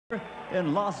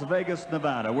in Las Vegas,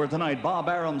 Nevada, where tonight Bob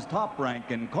Arum's Top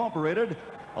Rank Incorporated,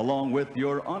 along with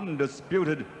your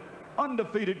undefeated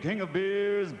king of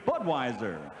beers,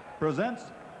 Budweiser, presents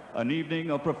an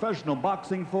evening of professional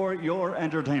boxing for your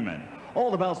entertainment. All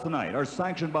the bouts tonight are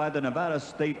sanctioned by the Nevada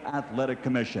State Athletic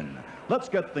Commission. Let's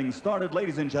get things started,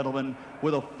 ladies and gentlemen,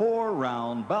 with a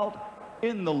 4-round bout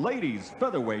in the ladies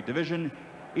featherweight division.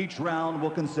 Each round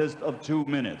will consist of 2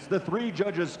 minutes. The 3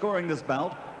 judges scoring this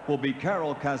bout will be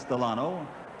Carol Castellano,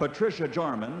 Patricia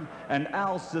Jarman, and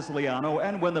Al Siciliano.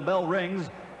 And when the bell rings,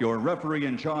 your referee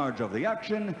in charge of the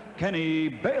action, Kenny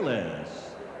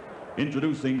Bayless.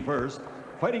 Introducing first,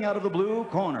 fighting out of the blue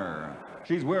corner.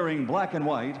 She's wearing black and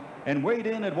white and weighed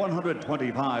in at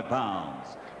 125 pounds.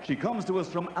 She comes to us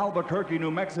from Albuquerque, New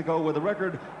Mexico with a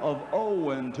record of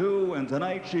 0-2, and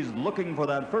tonight she's looking for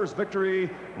that first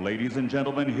victory. Ladies and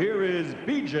gentlemen, here is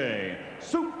BJ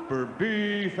Super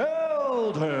B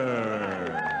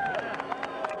Felder.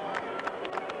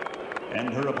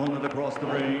 And her opponent across the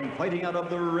ring, fighting out of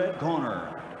the red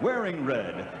corner, wearing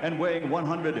red and weighing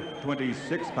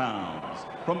 126 pounds.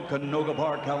 From Canoga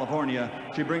Park, California,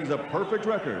 she brings a perfect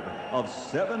record of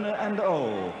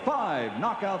 7-0, 5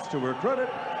 knockouts to her credit.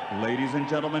 Ladies and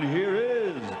gentlemen, here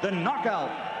is the knockout,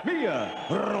 Mia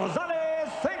Rosales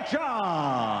St.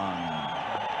 John.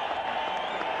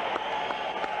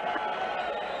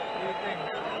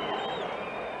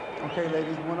 Okay,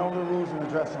 ladies, we went over the rules in the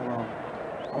dressing room.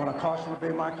 I want to caution you to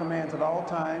obey my commands at all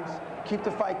times. Keep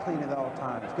the fight clean at all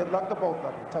times. Good luck to both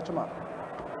of you. Touch them up.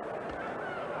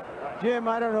 Jim,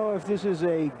 I don't know if this is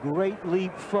a great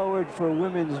leap forward for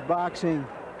women's boxing,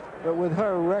 but with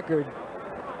her record,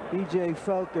 BJ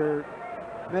Felder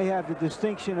may have the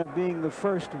distinction of being the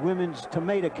first women's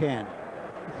tomato can.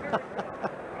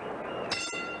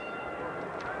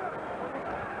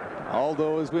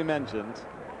 Although, as we mentioned,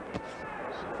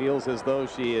 she feels as though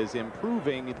she is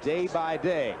improving day by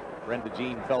day. Brenda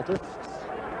Jean Felder.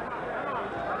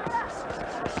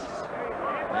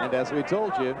 And as we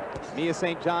told you, Mia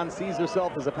St. John sees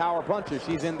herself as a power puncher.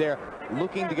 She's in there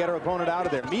looking to get her opponent out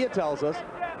of there. Mia tells us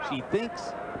she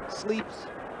thinks, sleeps,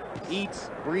 eats,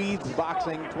 breathes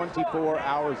boxing 24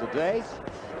 hours a day.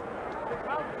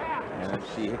 And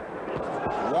she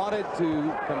wanted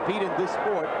to compete in this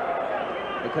sport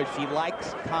because she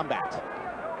likes combat.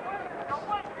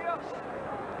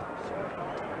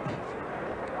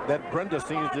 That Brenda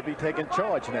seems to be taking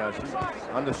charge now. She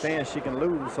understands she can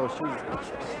lose, so she's in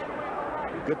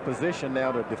a good position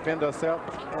now to defend herself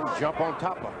and jump on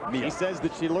top of Mia. She says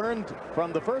that she learned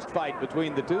from the first fight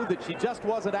between the two that she just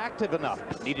wasn't active enough.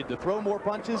 Needed to throw more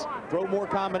punches, throw more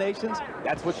combinations.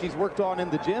 That's what she's worked on in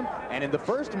the gym. And in the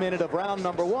first minute of round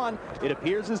number 1, it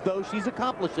appears as though she's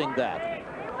accomplishing that.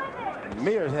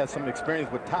 Mia has some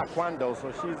experience with Taekwondo,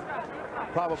 so she's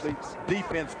probably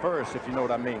defense first, if you know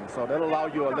what I mean. So that'll allow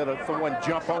you a little, someone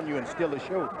jump on you and steal a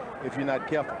show if you're not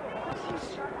careful.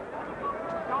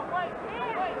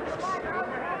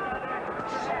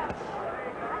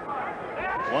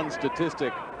 One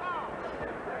statistic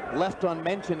left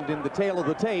unmentioned in the tail of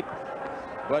the tape,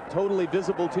 but totally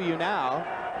visible to you now.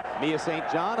 Mia St.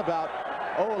 John, about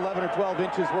 11 or 12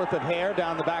 inches worth of hair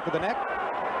down the back of the neck.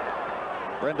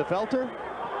 Brenda Felder,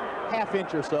 ½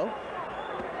 inch or so.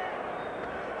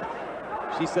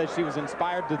 She says she was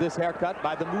inspired to this haircut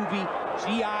by the movie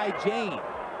G.I. Jane.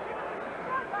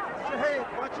 Watch your head,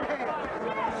 watch your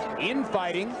head.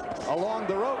 Infighting along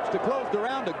the ropes to close the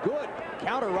round. A good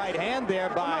counter right hand there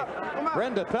by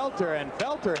Brenda Felder, and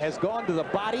Felder has gone to the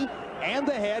body and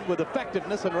the head with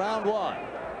effectiveness in round 1.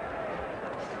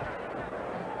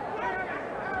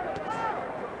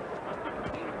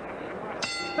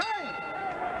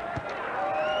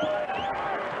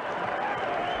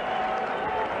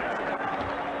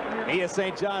 Mia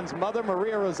St. John's mother,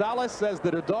 Maria Rosales, says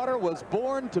that her daughter was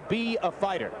born to be a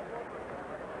fighter.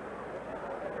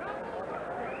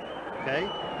 Okay,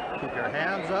 keep your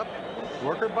hands up,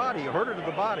 work her body, you hurt her to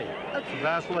the body. That's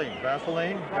Vaseline,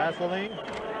 Vaseline, Vaseline.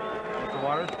 That's the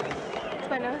water. It's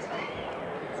my nose.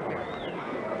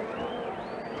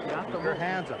 Keep your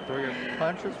hands up, throw your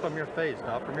punches from your face,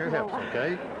 not from your hips,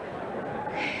 okay?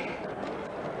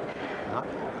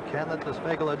 You can't let this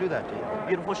Fagala do that to you.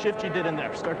 Beautiful shift you did in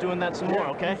there. Start doing that some more,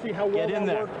 okay? You see how well get in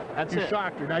there. That's you it.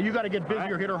 shocked her. Now you got to get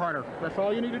busier, hit her harder. That's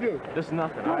all you need to do. This is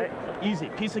nothing, all right? Easy,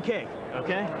 piece of cake,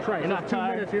 okay? Try. You're not 2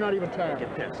 tired. minutes, you're not even tired.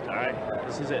 Get pissed, all right?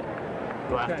 This is it.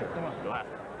 Go after her. Come on. Go after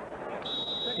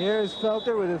her. Here's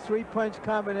Felder with a 3-punch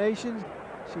combination.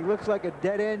 She looks like a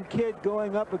dead-end kid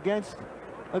going up against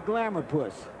a glamour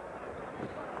puss.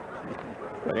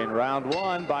 But in round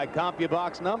 1, by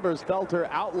CompuBox numbers, Felder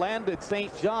outlanded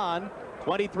St. John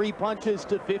 23 punches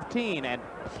to 15, and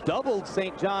doubled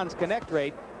St. John's connect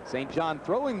rate. St. John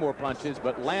throwing more punches,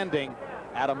 but landing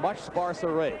at a much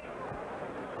sparser rate.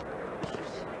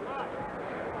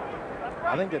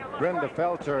 I think that Brenda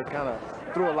Felter kind of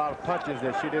threw a lot of punches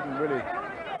that she didn't really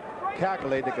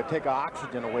calculate that could take her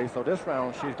oxygen away. So this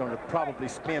round, she's going to probably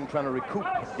spin trying to recoup,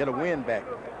 get a win back.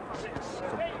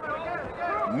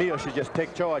 So Mia should just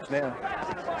take charge now.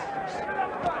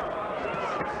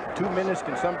 2 minutes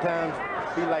can sometimes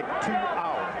be like 2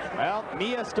 hours. Well,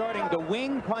 Mia starting to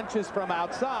wing punches from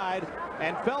outside,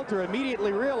 and Felter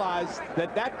immediately realized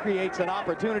that that creates an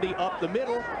opportunity up the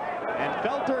middle. And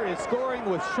Felter is scoring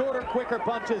with shorter, quicker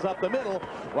punches up the middle,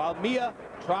 while Mia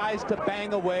tries to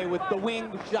bang away with the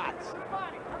winged shots.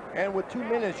 And with 2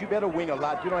 minutes, you better wing a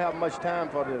lot. You don't have much time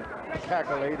for the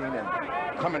calculating and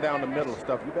coming down the middle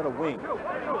stuff. You better wing.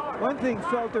 One thing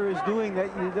Felter is doing that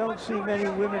you don't see many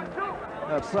women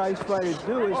prize fighters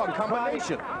do is to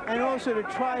combination. Try, and also to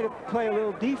try to play a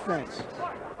little defense.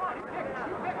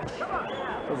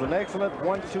 It was an excellent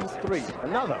 1, 2, 3.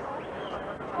 Another.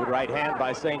 Good right hand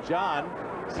by St. John.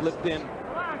 Slipped in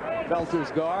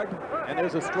Felter's guard. And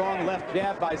there's a strong left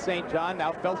jab by St. John.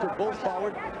 Now Felter pulls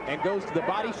forward and goes to the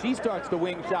body. She starts to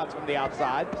wing shots from the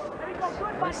outside.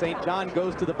 And St. John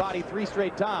goes to the body 3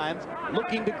 straight times,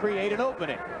 looking to create an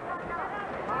opening.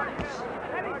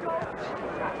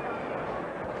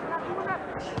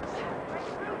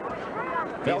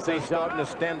 Felter's starting to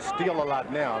stand still a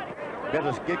lot now.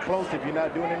 Better get close if you're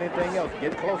not doing anything else.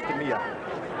 Get close to Mia.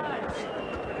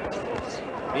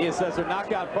 Mia says her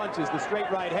knockout punch is the straight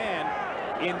right hand.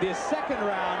 In this second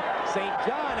round, St.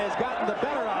 John has gotten the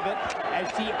better of it as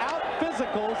she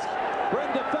out-physicals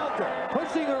Brenda Felter,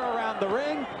 pushing her around the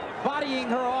ring, bodying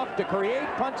her off to create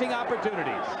punching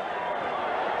opportunities.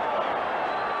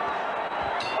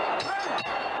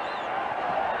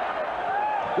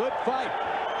 Good fight.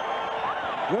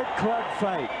 Good club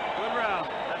fight. Good round.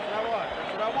 That's what I want.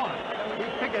 That's what I want.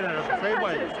 Keep picking at her the same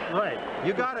way. Right.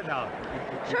 You got it now.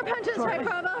 Short punches, right,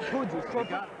 Bravo?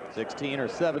 16 or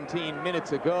 17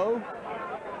 minutes ago,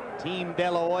 Team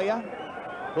De La Hoya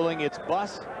pulling its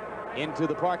bus into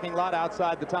the parking lot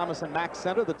outside the Thomas and Mack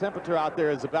Center. The temperature out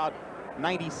there is about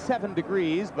 97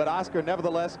 degrees, but Oscar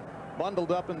nevertheless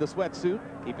bundled up in the sweatsuit,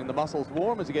 keeping the muscles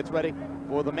warm as he gets ready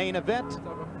for the main event.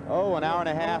 Oh, an hour and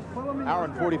a half, hour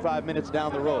and 45 minutes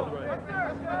down the road.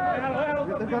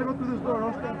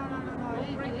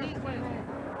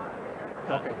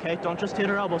 Okay, don't just hit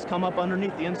her elbows. Come up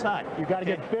underneath the inside. You got to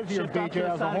get busier, BJ.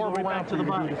 That was a horrible round for you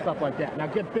to do stuff like that. Now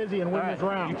get busy and win this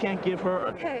round. You can't give her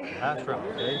a last round,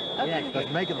 okay? Yeah,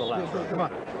 let's make it the last round. Come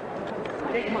on.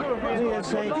 Mia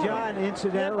St. John,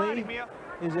 incidentally,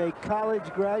 is a college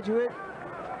graduate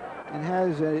and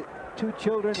has 2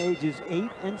 children, ages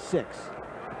 8 and 6.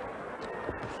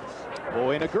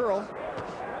 Boy and a girl.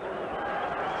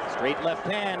 Straight left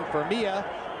hand for Mia.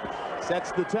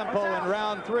 Sets the tempo in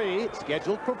round 3,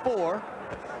 scheduled for 4.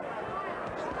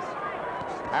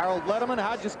 Harold Letterman,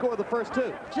 how'd you score the first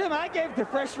 2? Jim, I gave the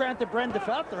first round to Brenda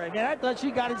Felter. I mean, I thought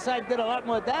she got inside, did a lot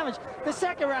more damage. The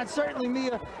second round, certainly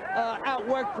Mia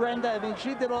outworked Brenda. I mean,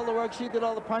 she did all the work, she did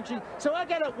all the punching. So I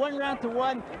got it 1 round to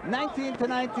 1, 19 to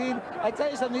 19. I tell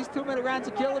you something, these 2-minute rounds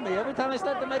are killing me. Every time I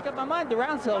start to make up my mind, the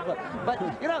round's over. But,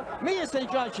 you know, Mia St.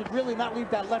 John should really not leave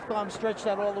that left arm stretched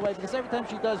out all the way, because every time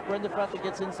she does, Brenda Felter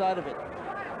gets inside of it.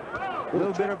 A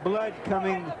little bit of blood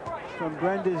coming from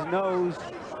Brenda's nose.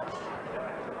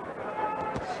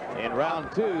 In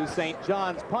round 2, St.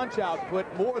 John's punch output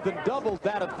more than doubled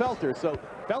that of Felter. So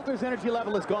Felter's energy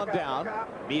level has gone down.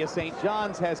 Mia St.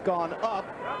 John's has gone up.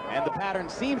 And the pattern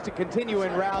seems to continue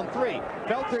in round 3.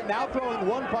 Felter now throwing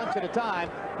 1 punch at a time,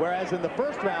 whereas in the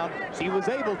first round, she was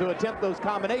able to attempt those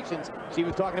combinations. She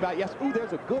was talking about, yes, ooh,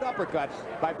 there's a good uppercut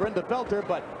by Brenda Felter,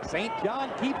 but St.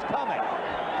 John keeps coming.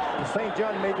 St.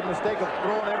 John made the mistake of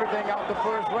throwing everything out the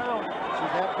first round.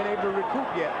 She's not been able to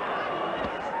recoup yet.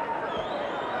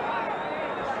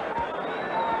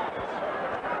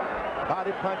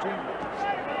 Body punching.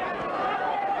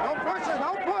 Don't push her,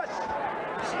 don't push.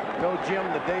 No, Jim,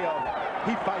 the day of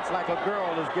he fights like a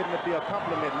girl is getting to be a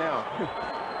compliment now.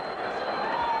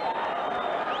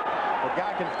 A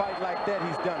guy can fight like that,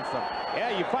 he's done something.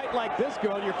 Yeah, you fight like this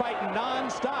girl, you're fighting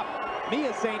non-stop.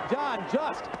 Mia St. John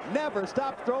just never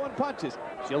stops throwing punches.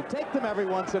 She'll take them every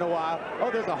once in a while. Oh,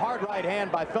 there's a hard right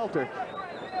hand by Felter.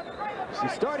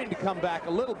 She's starting to come back a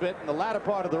little bit in the latter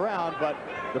part of the round, but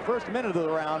the first minute of the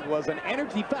round was an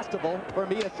energy festival for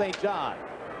Mia St. John.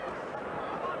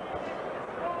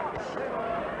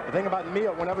 The thing about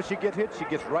Mia, whenever she gets hit, she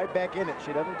gets right back in it.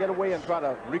 She doesn't get away and try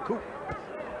to recoup.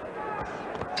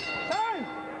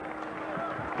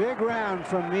 Big round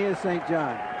from Mia St.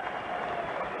 John.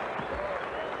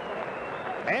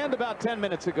 And about 10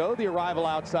 minutes ago, the arrival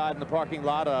outside in the parking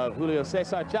lot of Julio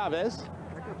Cesar Chavez.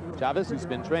 Chavez, who's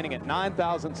been training at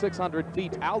 9,600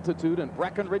 feet altitude in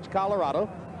Breckenridge, Colorado,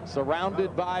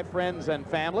 surrounded by friends and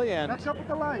family, and Back up with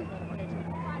the light.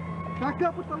 Back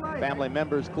up with the light. family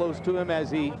members close to him as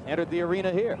he entered the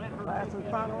arena here. Last and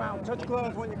final round. Touch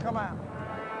gloves when you come out.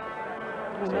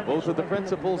 So both of the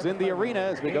principals in the arena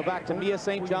as we go back to Mia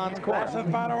St. John's Last corner.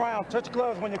 and final round. Touch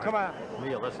gloves when you come out.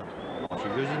 Mia, listen.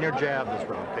 She's using your jab this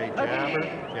round, okay?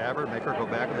 Jab her, make her go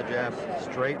back with the jab.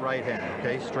 Straight right hand,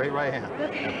 okay? Straight right hand.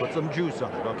 And put some juice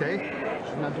on it, okay?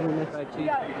 You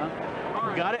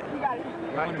got it?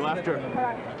 All right, go after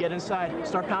her. Get inside.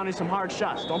 Start pounding some hard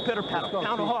shots. Don't pitter paddle.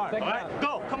 Pound hard. All right,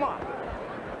 go. Come on.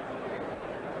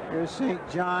 Here's St.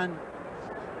 John,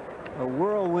 a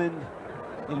whirlwind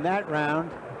in that round.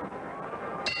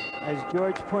 As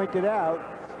George pointed out,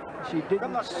 she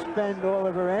didn't spend all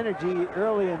of her energy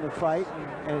early in the fight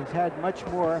and has had much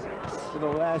more for the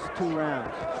last 2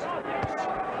 rounds.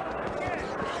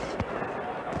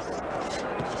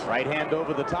 Right hand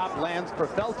over the top lands for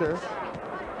Felter.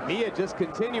 Mia just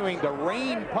continuing to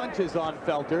rain punches on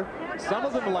Felter. Some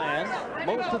of them land,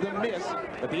 most of them miss,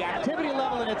 but the activity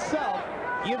level in itself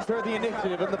gives her the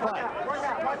initiative in the fight.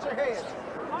 Watch your head.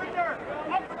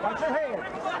 Watch your head.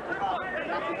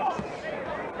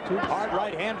 Hard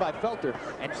right hand by Felter,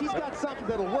 and she's got something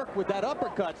that'll work with that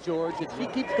uppercut, George. If she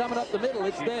keeps coming up the middle,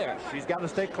 it's there. She's got to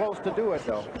stay close to do it,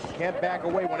 though. Can't back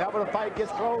away. Whenever the fight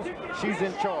gets close, she's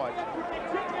in charge.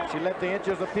 She let the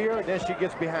inches appear, then she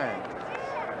gets behind.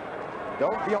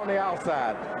 Don't be on the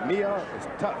outside. Mia is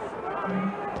tough.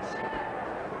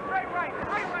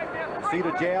 See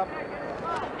the jab?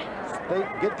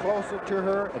 Get closer to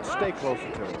her and stay closer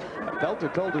to her. Felter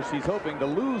told her she's hoping to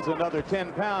lose another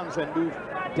 10 pounds and move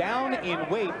down in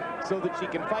weight so that she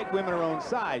can fight women her own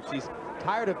size. She's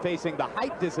tired of facing the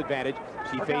height disadvantage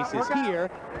she faces here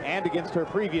and against her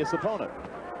previous opponent.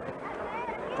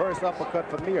 First uppercut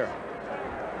for Mia.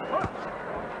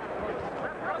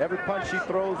 Every punch she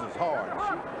throws is hard.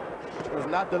 She does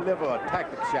not deliver a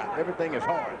tactic shot. Everything is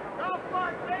hard.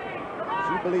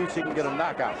 She believes she can get a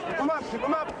knockout. Come up,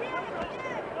 come up.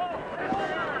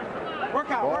 Work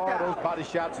out, All work out. those body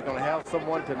shots are going to have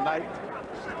someone tonight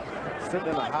sitting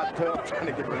in a hot tub trying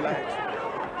to get relaxed.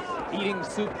 Eating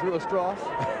soup through a straw.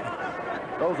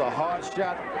 Those are hard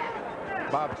shots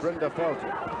by Brenda Felter.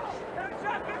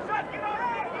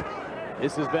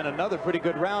 This has been another pretty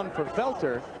good round for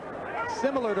Felter.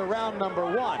 Similar to round number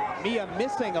 1. Mia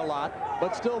missing a lot,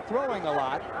 but still throwing a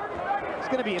lot. It's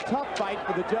going to be a tough fight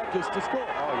for the judges to score.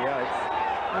 Oh,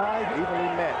 yeah, it's evenly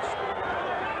matched.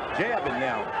 Jabbing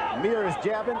now. Mia is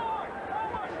jabbing.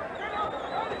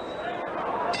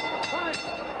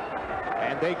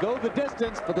 And they go the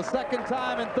distance for the second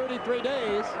time in 33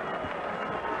 days.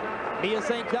 Mia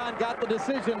St. John got the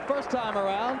decision first time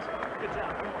around.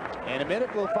 In a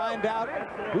minute, we'll find out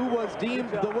who was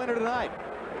deemed the winner tonight.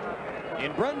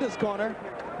 In Brenda's corner,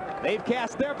 they've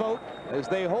cast their vote as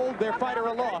they hold their fighter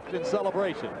aloft in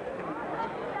celebration.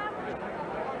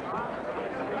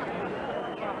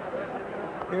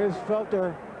 Here's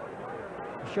Felter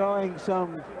showing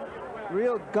some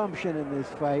real gumption in this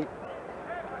fight.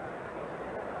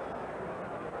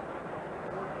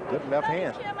 Good left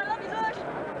hand.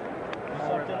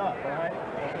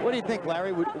 What do you think,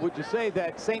 Larry? Would you say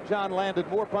that St. John landed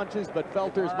more punches, but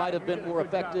Felter's might have been more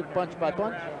effective punch by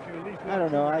punch? I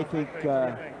don't know. I think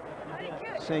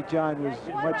St. John was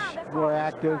much more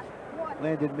active,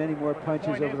 landed many more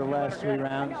punches over the last 3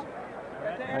 rounds.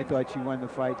 I thought she won the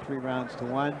fight 3 rounds to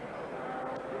 1.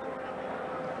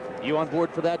 You on board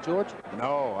for that, George?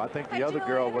 No, I think the other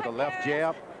girl with a left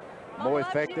jab, more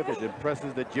effective. It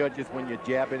impresses the judges when you're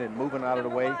jabbing and moving out of the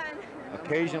way.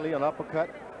 Occasionally an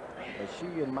uppercut, but she,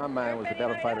 in my mind, was the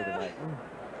better fighter tonight.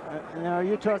 Now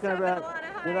you're talking about,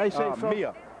 did I say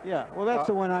Mia? Yeah, well, that's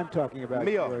the one I'm talking about,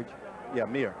 Mia. George. Yeah,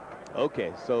 Mia.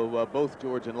 Okay, so both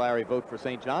George and Larry vote for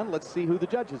St. John. Let's see who the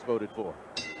judges voted for.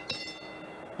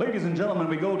 Ladies and gentlemen,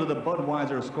 we go to the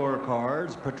Budweiser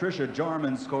scorecards. Patricia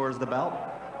Jarman scores the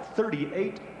bout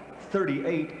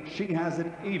 38-38. She has it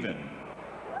even.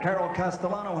 Carol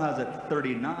Castellano has it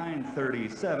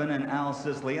 39-37, and Al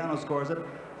Siciliano scores it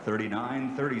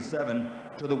 39-37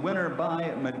 to the winner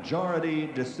by majority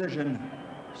decision.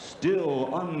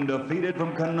 Still undefeated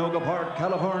from Canoga Park,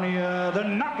 California, the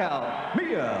knockout,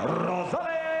 Mia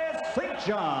Rosales St.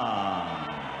 John.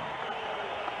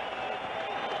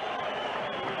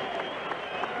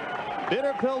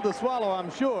 Bitter pill to swallow,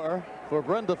 I'm sure, for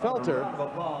Brenda Felter.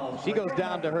 She goes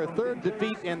down to her 3rd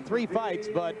defeat in 3 fights,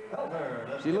 but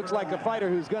she looks like a fighter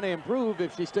who's going to improve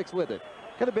if she sticks with it.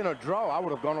 Could have been a draw. I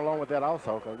would have gone along with that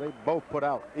also, because they both put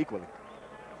out equally.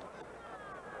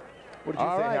 What did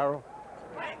you say, Harold?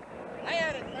 I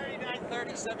had it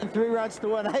 39-37, 3 rounds to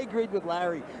 1. I agreed with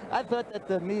Larry. I thought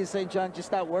that Mia St. John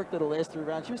just outworked her the last 3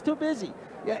 rounds. She was too busy.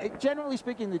 Yeah, generally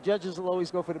speaking, the judges will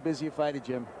always go for the busier fighter,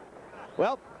 Jim.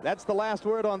 Well, that's the last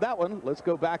word on that one. Let's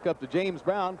go back up to James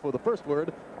Brown for the first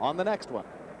word on the next one.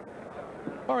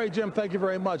 All right, Jim, thank you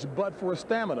very much. But for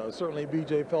stamina, certainly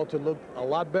B.J. Felter looked a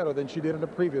lot better than she did in the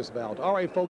previous bout. All right, folks.